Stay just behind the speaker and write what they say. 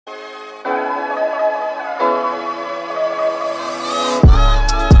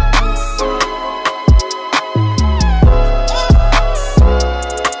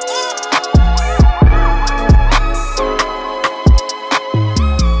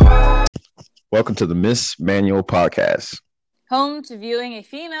Welcome to the Miss Manual Podcast. Home to viewing a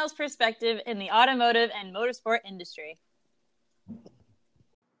female's perspective in the automotive and motorsport industry.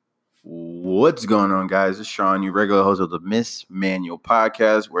 What's going on, guys? It's Sean, your regular host of the Miss Manual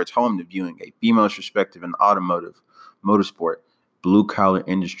Podcast, where it's home to viewing a female's perspective in automotive, motorsport, blue-collar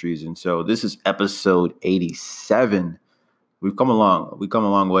industries. And so this is episode 87. We've come a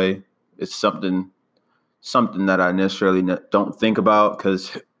long way. It's something that I necessarily don't think about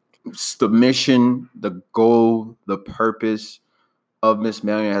because the mission, the goal, the purpose of Miss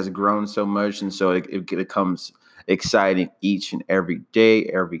Manual has grown so much, and so it becomes exciting each and every day,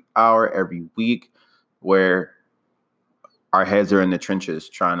 every hour, every week, where our heads are in the trenches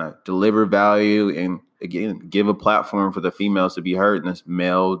trying to deliver value and, again, give a platform for the females to be heard in this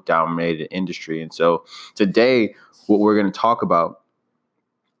male-dominated industry. And so today, what we're going to talk about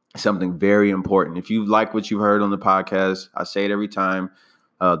is something very important. If you like what you've heard on the podcast, I say it every time,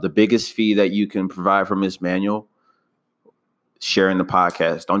 the biggest fee that you can provide for Miss Manual, sharing the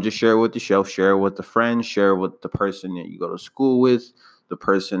podcast. Don't just share it with the show, share it with the friend, share it with the person that you go to school with, the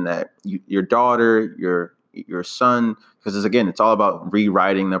person that your daughter, your son, because it's all about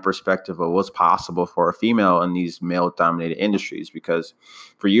rewriting the perspective of what's possible for a female in these male-dominated industries, because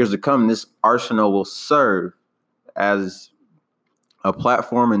for years to come, this arsenal will serve as a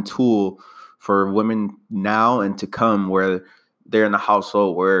platform and tool for women now and to come, where they're in a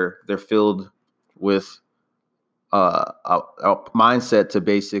household where they're filled with a mindset to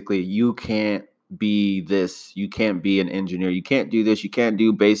basically, you can't be this, you can't be an engineer, you can't do this, you can't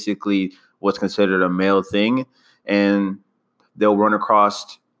do basically what's considered a male thing. And they'll run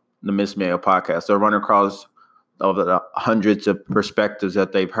across the Miss Manual podcast. They'll run across over the hundreds of perspectives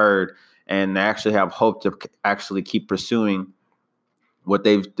that they've heard, and they actually have hope to actually keep pursuing what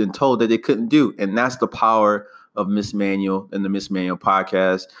they've been told that they couldn't do. And that's the power of Miss Manual and the Miss Manual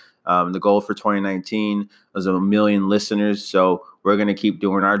podcast. The goal for 2019 was 1 million listeners. So we're going to keep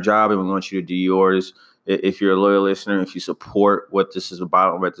doing our job, and we want you to do yours. If you're a loyal listener, if you support what this is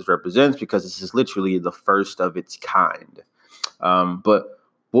about and what this represents, because this is literally the first of its kind. But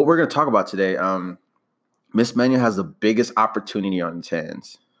what we're going to talk about today, Miss Manual has the biggest opportunity on its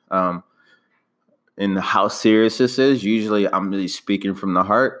hands. And how serious this is, usually I'm really speaking from the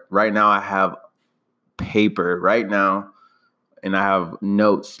heart. Right now, I have paper right now, and I have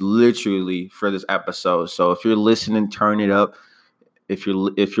notes literally for this episode. So if you're listening, turn it up. If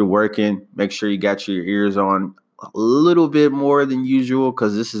you're working, make sure you got your ears on a little bit more than usual,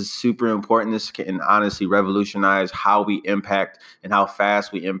 because this is super important. This can honestly revolutionize how we impact and how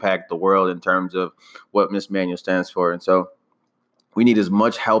fast we impact the world in terms of what Miss Manual stands for. And so we need as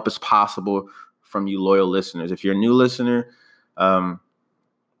much help as possible from you loyal listeners. If you're a new listener,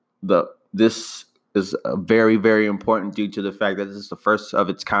 this is very, very important due to the fact that this is the first of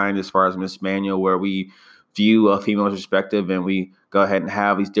its kind as far as Miss Manual, where we view a female's perspective and we go ahead and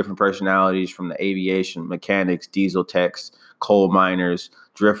have these different personalities from the aviation, mechanics, diesel techs, coal miners,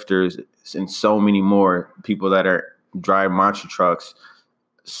 drifters, and so many more people that drive monster trucks.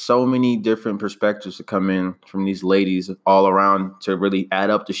 So many different perspectives to come in from these ladies all around to really add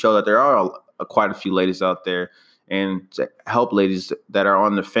up to show that there are quite a few ladies out there, and to help ladies that are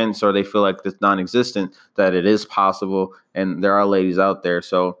on the fence or they feel like it's non-existent, that it is possible and there are ladies out there.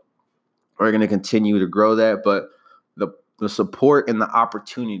 So we're going to continue to grow that, but the support and the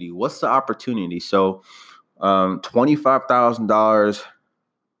opportunity. What's the opportunity? So $25,000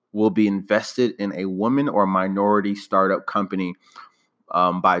 will be invested in a woman or minority startup company.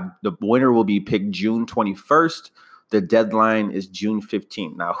 By the winner will be picked June 21st. The deadline is June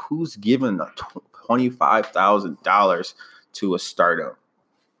 15th. Now, who's given $25,000 to a startup?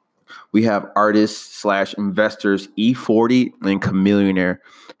 We have artists / investors E40 and Chamillionaire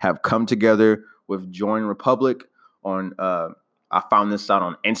have come together with Join Republic on. I found this out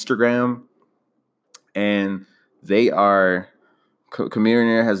on Instagram, and Chamillionaire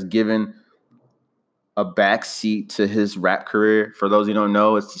has given a backseat to his rap career. For those who don't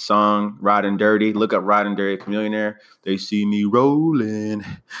know, it's the song Riding Dirty. Look up Riding Dirty, Chamillionaire. They see me rolling,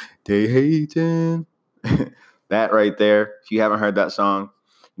 they hating. That right there. If you haven't heard that song,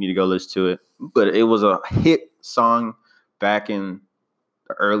 you need to go listen to it. But it was a hit song back in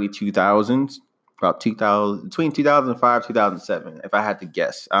the early 2000s, about 2000, between 2005 2007, if I had to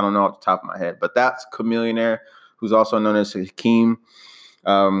guess. I don't know off the top of my head, but that's Chamillionaire, who's also known as Hakeem.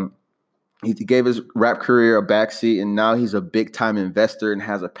 He gave his rap career a backseat, and now he's a big-time investor and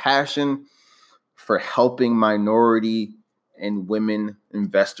has a passion for helping minority and women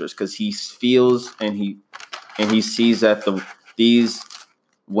investors, because he feels and he sees that these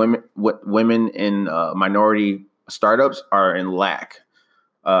women in minority startups are in lack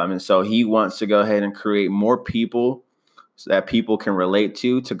And so he wants to go ahead and create more people so that people can relate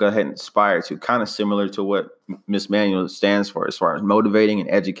to go ahead and inspire to, kind of similar to what Miss Manual stands for as far as motivating and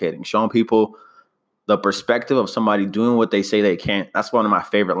educating, showing people the perspective of somebody doing what they say they can't. That's one of my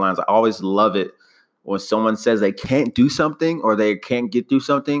favorite lines. I always love it when someone says they can't do something or they can't get through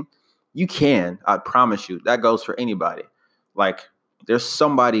something. You can, I promise you. That goes for anybody. Like, there's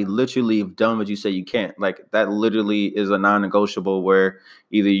somebody literally done what you say you can't. Like, that literally is a non-negotiable where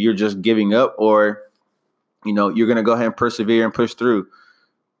either you're just giving up or, you know, you're going to go ahead and persevere and push through.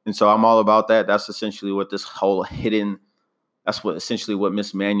 And so I'm all about that. That's essentially what this whole that's what essentially what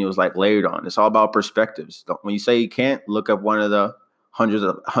Miss Manual is like layered on. It's all about perspectives. When you say you can't, look up one of the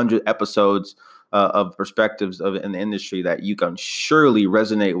 100 episodes of perspectives in the industry that you can surely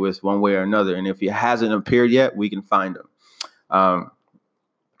resonate with one way or another. And if it hasn't appeared yet, we can find them.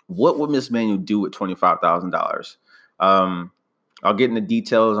 What would Miss Manual do with $25,000? I'll get into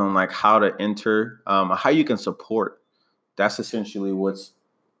details on like how to enter, how you can support. That's essentially what's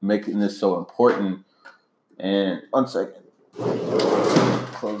making this so important. And 1 second.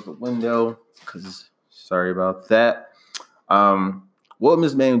 Close the window because sorry about that. What would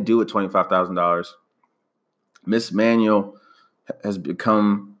Miss Manual do with $25,000? Miss Manual has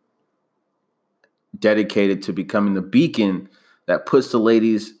become dedicated to becoming the beacon that puts the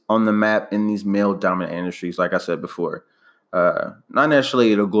ladies on the map in these male-dominant industries, like I said before. Not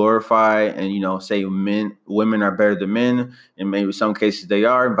necessarily to glorify and, you know, say women are better than men, and maybe some cases they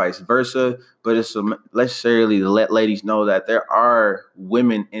are, and vice versa. But it's necessarily to let ladies know that there are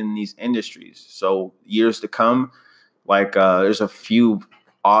women in these industries. So years to come, like there's a few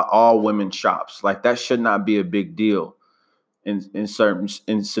all women shops. Like, that should not be a big deal. In certain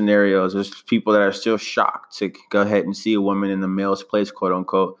scenarios, there's people that are still shocked to go ahead and see a woman in the male's place, quote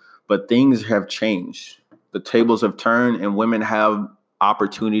unquote. But things have changed. The tables have turned, and women have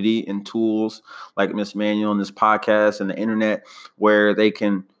opportunity and tools like Miss Manual and this podcast and the internet where they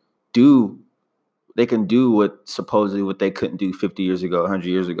can do what supposedly what they couldn't do 50 years ago, 100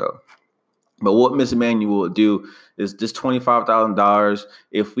 years ago. But what Miss Manual will do is this $25,000,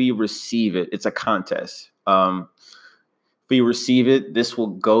 if we receive it, it's a contest. If we receive it, this will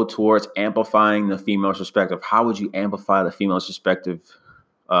go towards amplifying the female's perspective. How would you amplify the female's perspective?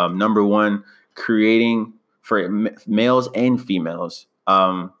 Number one, creating for males and females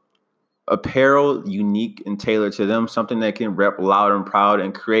apparel unique and tailored to them, something that can rep loud and proud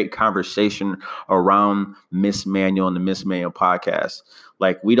and create conversation around Miss Manual and the Miss Manual podcast.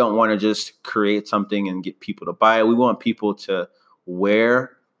 Like, we don't want to just create something and get people to buy it. We want people to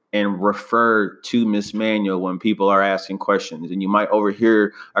wear and refer to Miss Manual when people are asking questions. And you might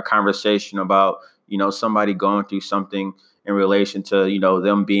overhear a conversation about, you know, somebody going through something in relation to, you know,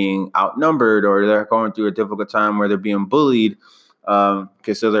 them being outnumbered, or they're going through a difficult time where they're being bullied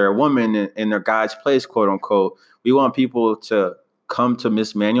because they're a woman in their God's place, quote unquote. We want people to come to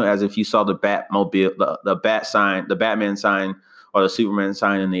Miss Manual as if you saw the Batmobile, the bat sign, the Batman sign, or the Superman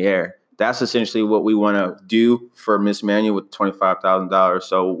sign in the air. That's essentially what we want to do for Miss Manual with $25,000.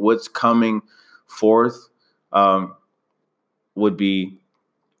 So what's coming forth would be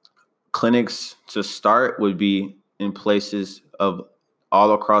clinics to start, would be in places of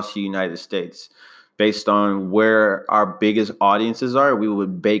all across the United States. Based on where our biggest audiences are, we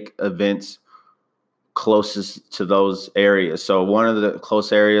would bake events closest to those areas. So one of the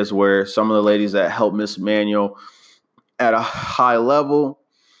close areas where some of the ladies that help Miss Manual at a high level,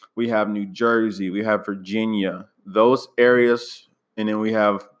 we have New Jersey, we have Virginia, those areas, and then we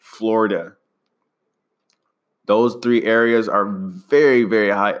have Florida. Those three areas are very,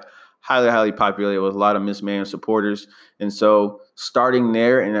 very highly populated with a lot of Miss Manual supporters. And so starting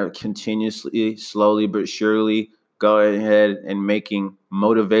there and continuously, slowly but surely, go ahead and making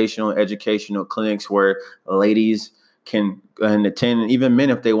motivational, educational clinics where ladies can go ahead and attend. And even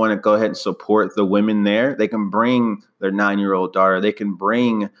men, if they want to go ahead and support the women there, they can bring their 9-year-old daughter. They can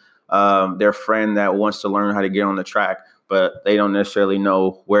bring their friend that wants to learn how to get on the track, but they don't necessarily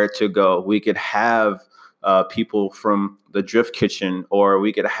know where to go. We could have people from the Drift Kitchen, or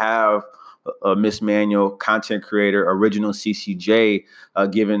we could have a Miss Manual content creator, original CCJ,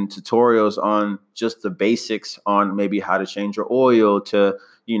 giving tutorials on just the basics on maybe how to change your oil, to,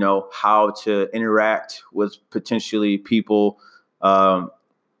 you know, how to interact with potentially people that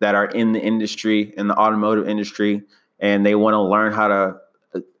are in the industry, in the automotive industry, and they want to learn how to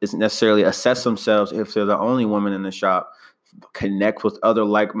isn't necessarily assess themselves if they're the only woman in the shop. Connect with other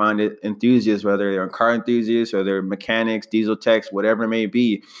like-minded enthusiasts, whether they're car enthusiasts or they're mechanics, diesel techs, whatever it may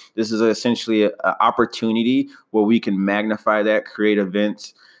be. This is essentially an opportunity where we can magnify that, create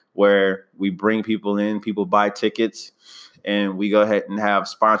events where we bring people in, people buy tickets, and we go ahead and have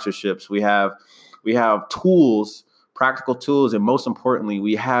sponsorships. We have tools, practical tools, and most importantly,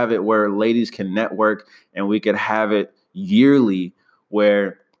 we have it where ladies can network, and we could have it yearly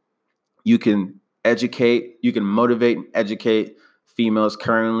where you can motivate and educate females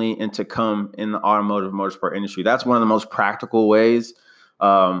currently and to come in the automotive motorsport industry. That's one of the most practical ways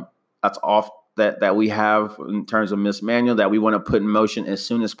that's off that we have in terms of Miss Manual that we want to put in motion as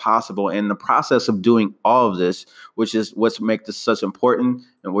soon as possible. And the process of doing all of this, which is what's make this such important,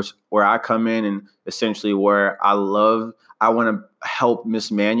 and where I come in, and essentially where I want to help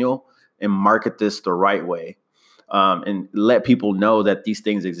Miss Manual and market this the right way. And let people know that these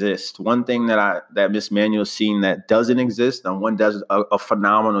things exist. One thing that Miss Manual's seen that doesn't exist, and one does a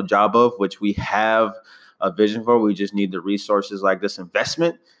phenomenal job of, which we have a vision for. We just need the resources like this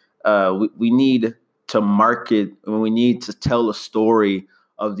investment. We need to market, and we need to tell the story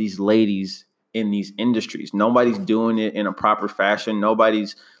of these ladies in these industries. Nobody's doing it in a proper fashion.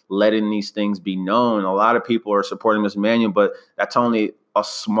 Nobody's letting these things be known. A lot of people are supporting Miss Manual, but that's only a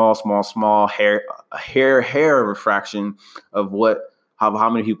small hair of a fraction of how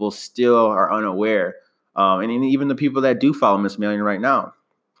many people still are unaware. And even the people that do follow Miss Manual right now,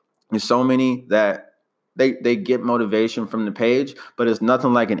 there's so many that they get motivation from the page, but it's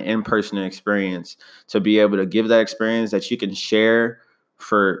nothing like an in-person experience to be able to give that experience that you can share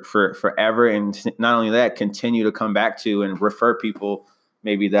for forever. And not only that, continue to come back to and refer people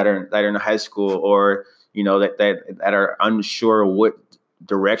maybe that are in high school, or, that are unsure what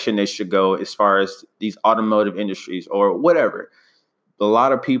direction they should go as far as these automotive industries or whatever. A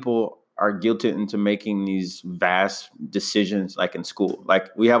lot of people are guilted into making these vast decisions like in school. Like,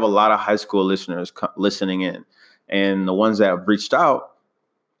 we have a lot of high school listeners listening in, and the ones that have reached out,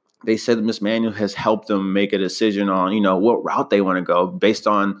 they said Miss Manual has helped them make a decision on, what route they want to go based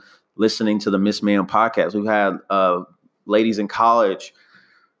on listening to the Miss Manual podcast. We've had ladies in college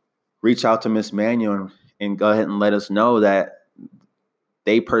reach out to Miss Manual and go ahead and let us know that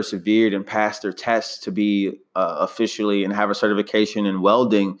they persevered and passed their tests to be officially and have a certification in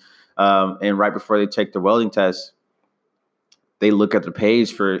welding. And right before they take the welding test, they look at the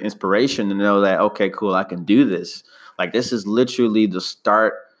page for inspiration to know that, okay, cool, I can do this. Like, this is literally the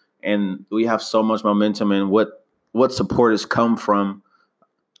start, and we have so much momentum, and what support has come from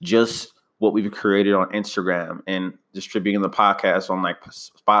just what we've created on Instagram and distributing the podcast on like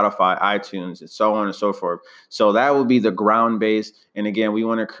Spotify, iTunes, and so on and so forth. So that would be the ground base. And again, we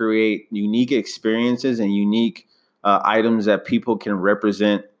want to create unique experiences and unique items that people can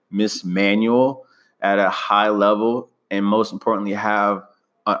represent Miss Manual at a high level, and most importantly, have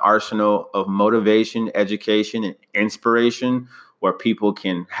an arsenal of motivation, education, and inspiration where people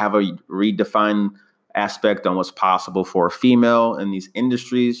can have a redefined aspect on what's possible for a female in these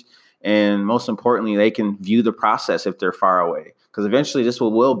industries. And most importantly, they can view the process if they're far away, because eventually this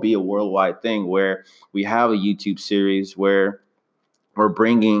will be a worldwide thing where we have a YouTube series where we're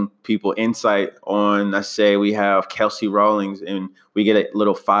bringing people insight on, let's say we have Kelsey Rawlings, and we get a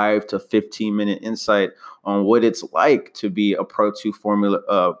little 5 to 15 minute insight on what it's like to be a Pro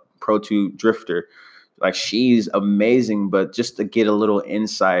 2 drifter. Like, she's amazing, but just to get a little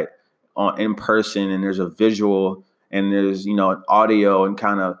insight on in person, and there's a visual, and there's, an audio, and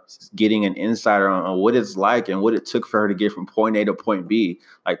kind of getting an insight on what it's like and what it took for her to get from point A to point B.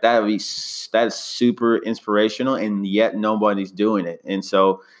 Like, that's super inspirational, and yet nobody's doing it. And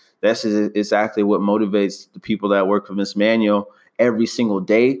so that's exactly what motivates the people that work with Miss Manual every single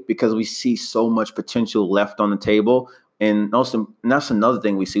day, because we see so much potential left on the table. And also, and that's another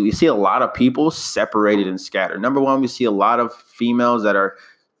thing we see. We see a lot of people separated and scattered. Number one, we see a lot of females that are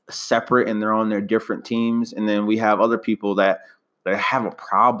separate and they're on their different teams. And then we have other people that have a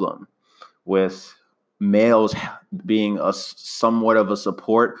problem with males being somewhat of a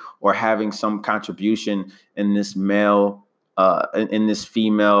support or having some contribution in this in this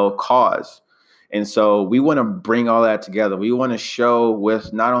female cause. And so we want to bring all that together. We want to show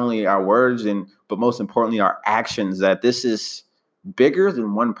with not only our words but most importantly our actions that this is bigger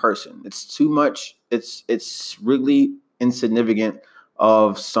than one person. It's too much. It's really insignificant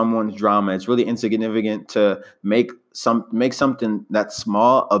of someone's drama. It's really insignificant to make something that's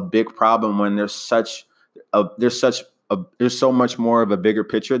small a big problem when there's so much more of a bigger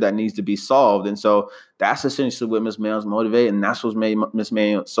picture that needs to be solved. And so that's essentially what Miss Manual's motivate, and that's what's made Miss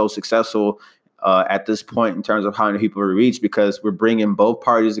Manual so successful at this point in terms of how many people we reach, because we're bringing both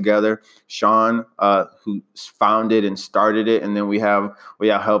parties together. Sean, who founded and started it, and then we have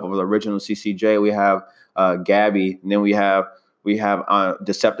help of the original CCJ. We have Gabby, and then we have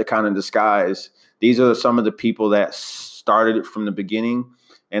Decepticon in Disguise. These are some of the people that started it from the beginning,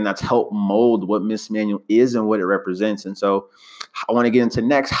 and that's helped mold what Miss Manual is and what it represents. And so I want to get into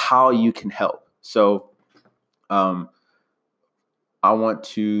next how you can help. So I want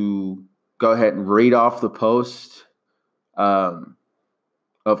to go ahead and read off the post of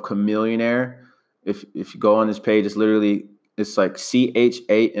Chamillionaire. If you go on this page, it's like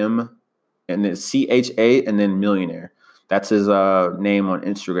CHAM and then CHA and then millionaire. That's his name on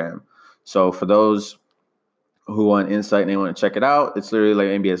Instagram. So for those who want insight and they want to check it out, it's literally like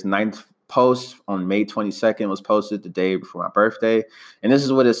maybe his 9th post on May 22nd was posted the day before my birthday. And this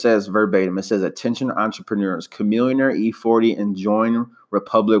is what it says verbatim. It says, attention entrepreneurs, Chamillionaire E40 and Join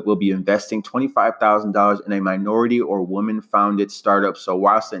Republic will be investing $25,000 in a minority or woman-founded startup. So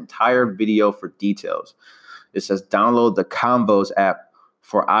watch the entire video for details. It says download the Convos app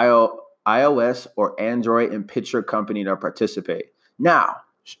for iOS or Android and pitch your company to participate. Now,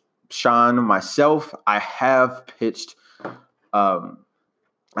 Sean, myself, I have pitched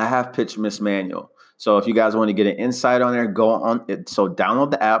Miss Manual. So if you guys want to get an insight on there, go on it. So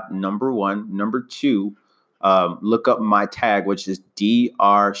download the app, number one. Number two, look up my tag, which is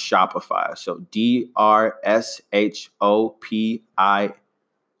DR Shopify. So DRSHOPI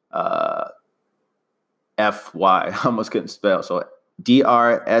FY. I almost couldn't spell. So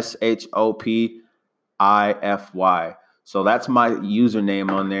DRSHOPIFY. So that's my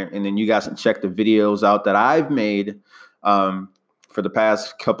username on there. And then you guys can check the videos out that I've made for the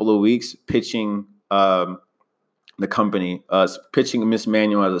past couple of weeks pitching the company, pitching Miss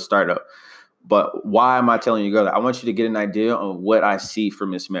Manual as a startup. But why am I telling you to go there? I want you to get an idea on what I see for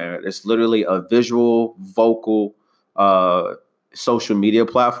Miss Manual. It's literally a visual, vocal, social media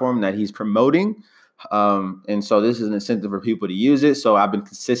platform that he's promoting. And so this is an incentive for people to use it. So I've been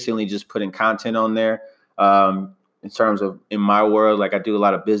consistently just putting content on there. In terms of in my world, like I do a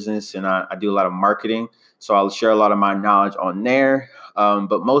lot of business and I do a lot of marketing. So I'll share a lot of my knowledge on there.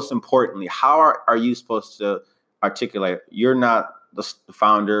 But most importantly, how are you supposed to articulate? You're not the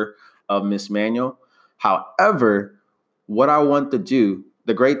founder of Miss Manual. However, what I want to do,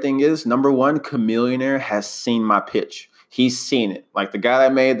 the great thing is, number one, Chamillionaire has seen my pitch. He's seen it. Like the guy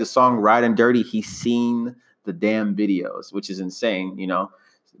that made the song Riding Dirty, he's seen the damn videos, which is insane, you know,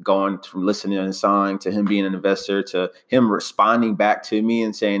 going from listening to the song to him being an investor to him responding back to me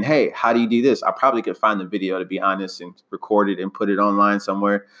and saying, hey, how do you do this? I probably could find the video, to be honest, and record it and put it online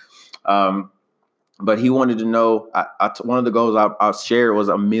somewhere. But he wanted to know, one of the goals I shared was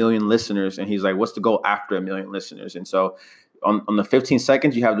 1 million listeners. And he's like, what's the goal after 1 million listeners? And so on the 15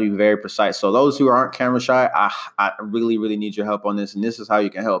 seconds, you have to be very precise. So those who aren't camera shy, I really, really need your help on this. And this is how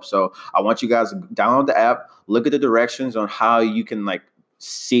you can help. So I want you guys to download the app, look at the directions on how you can like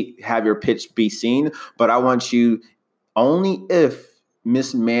have your pitch be seen. But I want you, only if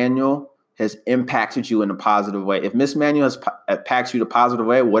Miss Manual has impacted you in a positive way. If Miss Manual has impacted you in a positive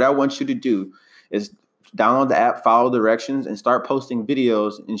way, what I want you to do is download the app, follow directions, and start posting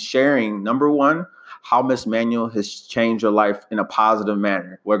videos and sharing, number one, how Miss Manual has changed your life in a positive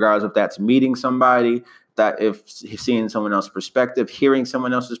manner, regardless if that's meeting somebody, that if seeing someone else's perspective, hearing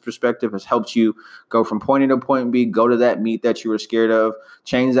someone else's perspective has helped you go from point A to point B, go to that meet that you were scared of,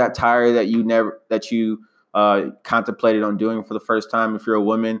 change that tire that you contemplated on doing for the first time if you're a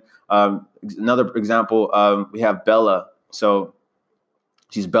woman. Another example, we have Bella. So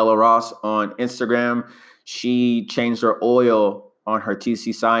she's Bella Ross on Instagram. She changed her oil on her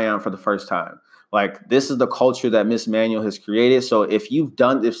TC Scion for the first time. Like, this is the culture that Miss Manual has created. So if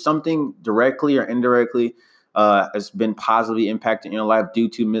something directly or indirectly has been positively impacting your life due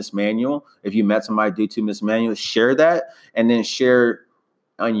to Miss Manual, if you met somebody due to Miss Manual, share that and then share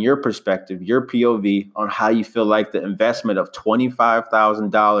on your perspective, your POV on how you feel like the investment of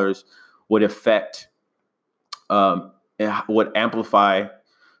 $25,000 would affect, would amplify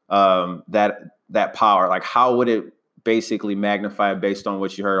that power. Like, how would it basically magnify based on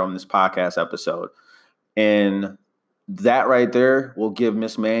what you heard on this podcast episode? And that right there will give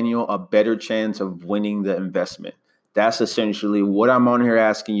Miss Manual a better chance of winning the investment. That's essentially what I'm on here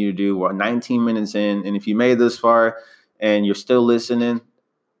asking you to do. We're 19 minutes in, and if you made this far and you're still listening,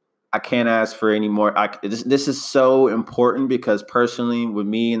 I can't ask for any more. This is so important, because personally with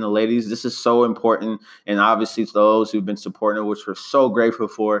me and the ladies, this is so important. And obviously to those who've been supporting, which we're so grateful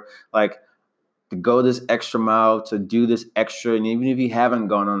for, like, to go this extra mile, to do this extra. And even if you haven't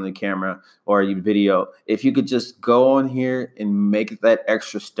gone on the camera or you video, if you could just go on here and make that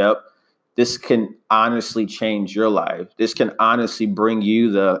extra step, this can honestly change your life. This can honestly bring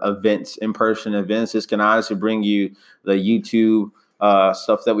you the events, in-person events. This can honestly bring you the YouTube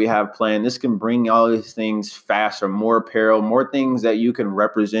stuff that we have planned. This can bring all these things faster, more apparel, more things that you can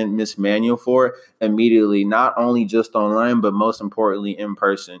represent Miss Manual for immediately, not only just online, but most importantly in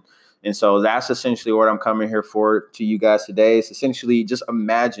person. And so that's essentially what I'm coming here for to you guys today. It's essentially just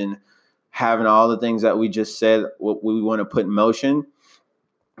imagine having all the things that we just said, what we want to put in motion,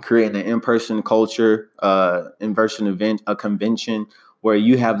 creating an in-person culture, in-person event, a convention where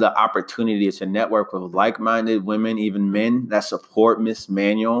you have the opportunity to network with like-minded women, even men that support Miss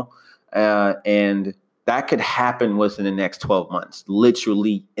Manual. And that could happen within the next 12 months,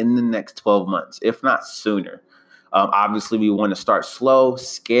 literally in the next 12 months, if not sooner. Obviously, we want to start slow,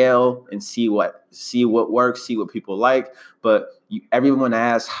 scale, and see what works, see what people like. But everyone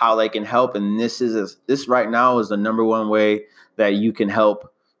asks how they can help, and this right now is the number one way that you can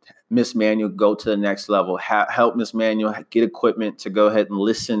help Miss Manual go to the next level. Help Miss Manual get equipment to go ahead and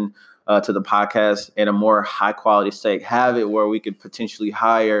listen to the podcast in a more high quality state. Have it where we could potentially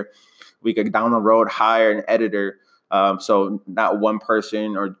we could down the road hire an editor, so not one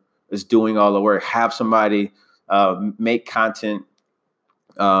person is doing all the work. Have somebody make content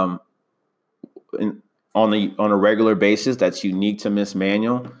on a regular basis that's unique to Miss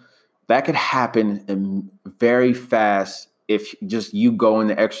Manual. That could happen very fast if just you go in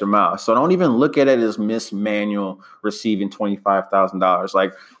the extra mile. So don't even look at it as Miss Manual receiving $25,000.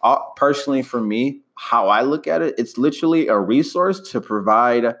 Like personally for me, how I look at it, it's literally a resource to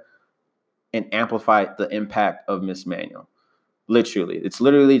provide and amplify the impact of Miss Manual. Literally, it's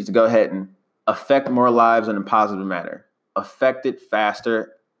literally to go ahead and affect more lives in a positive manner, affect it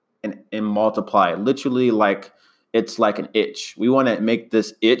faster and multiply it. Literally, like it's like an itch. We want to make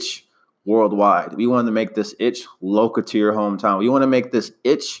this itch worldwide. We want to make this itch local to your hometown. We want to make this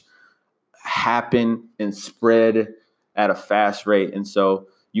itch happen and spread at a fast rate. And so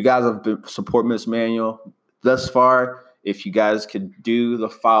you guys have been support Miss Manual thus far. If you guys could do the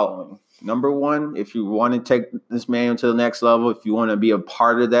following. Number one, if you want to take this manual to the next level, if you want to be a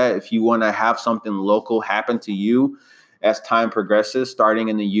part of that, if you want to have something local happen to you as time progresses, starting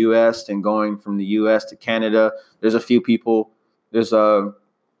in the U.S. and going from the U.S. to Canada, there's a few people. There's a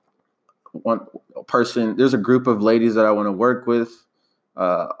group of ladies that I want to work with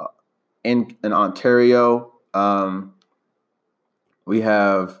in Ontario. We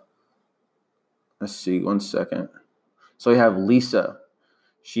have, let's see, one second. So we have Lisa.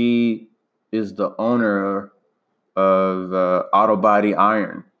 She is the owner of Auto Barbie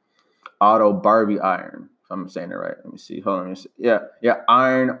Iron. If I'm saying it right. Let me see. Hold on. Let me see. Yeah,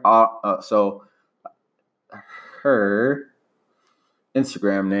 Iron. So her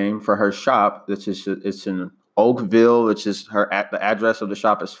Instagram name for her shop, it's in Oakville, which is the address of the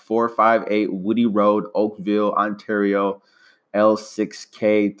shop is 458 Woody Road, Oakville, Ontario,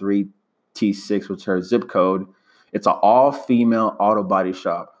 L6K3T6, which is her zip code. It's an all-female auto body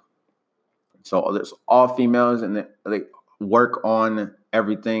shop. So there's all females, and they work on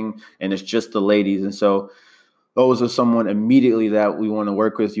everything, and it's just the ladies. And so those are someone immediately that we want to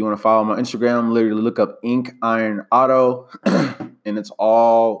work with. You want to follow my Instagram, literally look up Ink Iron Auto, and it's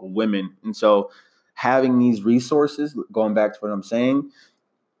all women. And so having these resources, going back to what I'm saying,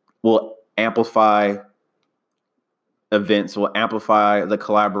 will amplify events, will amplify the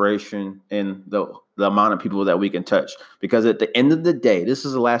collaboration and the amount of people that we can touch. Because at the end of the day, this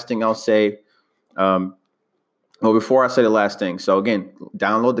is the last thing I'll say. Well, before I say the last thing. So again,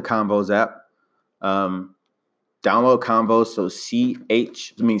 download the Convoz app. Download Convoz. So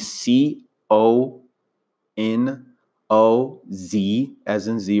CONOZ as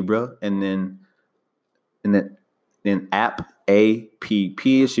in zebra, and then app, APP.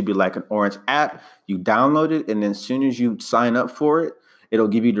 It should be like an orange app. You download it, and then as soon as you sign up for it, it'll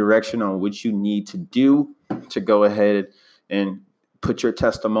give you direction on what you need to do to go ahead and put your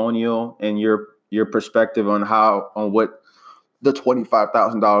testimonial and your perspective on what the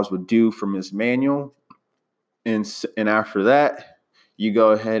 $25,000 would do for Miss Manual. And after that, you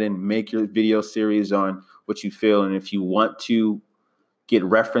go ahead and make your video series on what you feel. And if you want to get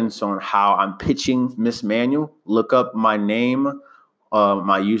reference on how I'm pitching Miss Manual, look up my name,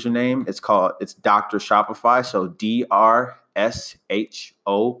 my username. It's Dr. Shopify. So DRSHOPIFY.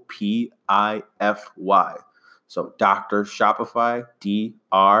 So Dr. Shopify,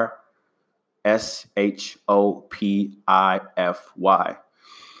 DRSHOPIFY.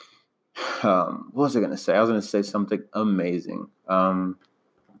 What was I going to say? I was going to say something amazing. I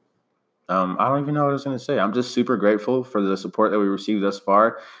don't even know what I was going to say. I'm just super grateful for the support that we received thus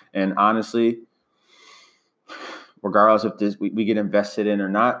far. And honestly, regardless if we get invested in or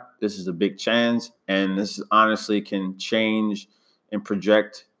not, this is a big chance. And this honestly can change and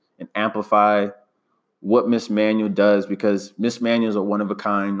project and amplify what Miss Manual does, because Miss Manuals are one of a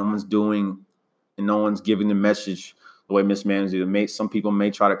kind. No one's doing and no one's giving the message the way Miss Manuals do. Some people may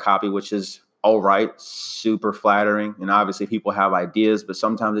try to copy, which is all right, super flattering. And obviously people have ideas, but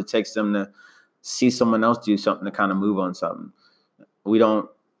sometimes it takes them to see someone else do something to kind of move on something. We don't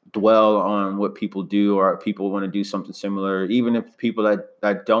dwell on what people do, or people want to do something similar, even if people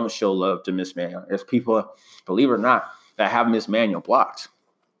that don't show love to Miss Manual. There's people, believe it or not, that have Miss Manual blocked.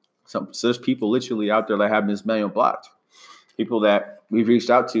 So there's people literally out there that have Miss Manual blocked. People that we've reached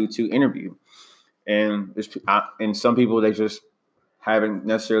out to interview. And some people, they just haven't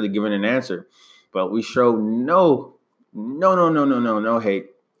necessarily given an answer. But we show no hate.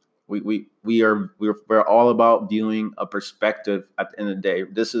 We're all about viewing a perspective at the end of the day.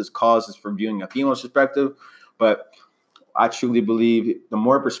 This is causes for viewing a female perspective, but I truly believe the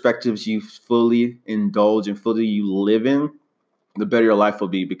more perspectives you fully indulge and fully you live in, the better your life will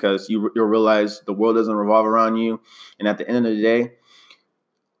be, because you'll realize the world doesn't revolve around you. And at the end of the day,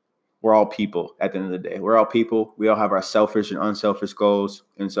 we're all people. At the end of the day, we're all people. We all have our selfish and unselfish goals.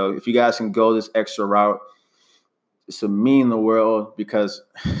 And so if you guys can go this extra route, it's a mean in the world, because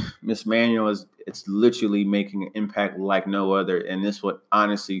Miss Manual it's literally making an impact like no other. And this would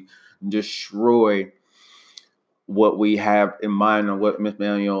honestly destroy what we have in mind on what Miss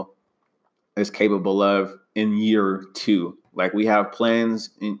Manual is capable of in year 2. Like, we have plans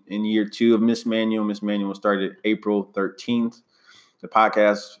in year 2 of Miss Manual. Miss Manual started April 13th. The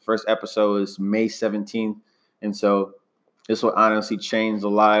podcast first episode is May 17th. And so this will honestly change the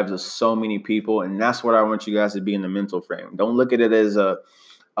lives of so many people. And that's what I want you guys to be in the mental frame. Don't look at it as a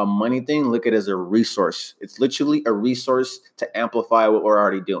money thing. Look at it as a resource. It's literally a resource to amplify what we're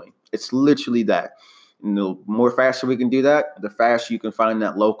already doing. It's literally that. And the more faster we can do that, the faster you can find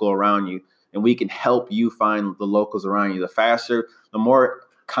that local around you. And we can help you find the locals around you. The faster, the more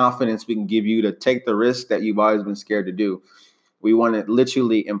confidence we can give you to take the risk that you've always been scared to do. We want to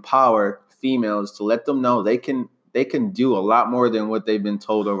literally empower females to let them know they can do a lot more than what they've been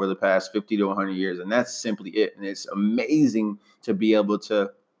told over the past 50 to 100 years. And that's simply it. And it's amazing to be able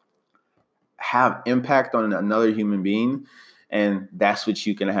to have impact on another human being. And that's what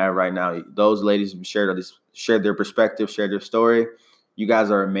you can have right now. Those ladies who shared their perspective, shared their story. You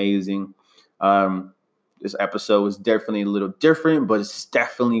guys are amazing. This episode was definitely a little different, but it's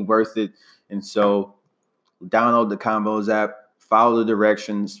definitely worth it. And so download the Combos app, follow the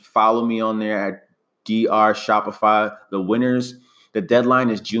directions, follow me on there at DR Shopify. The winners, the deadline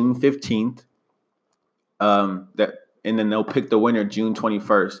is June 15th. And then they'll pick the winner June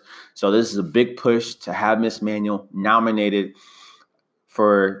 21st. So this is a big push to have Miss Manual nominated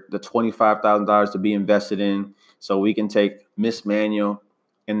for the $25,000 to be invested in, so we can take Miss Manual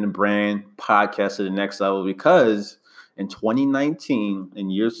and the brand podcast to the next level, because in 2019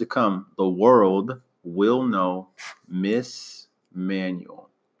 and years to come, the world will know Miss Manual.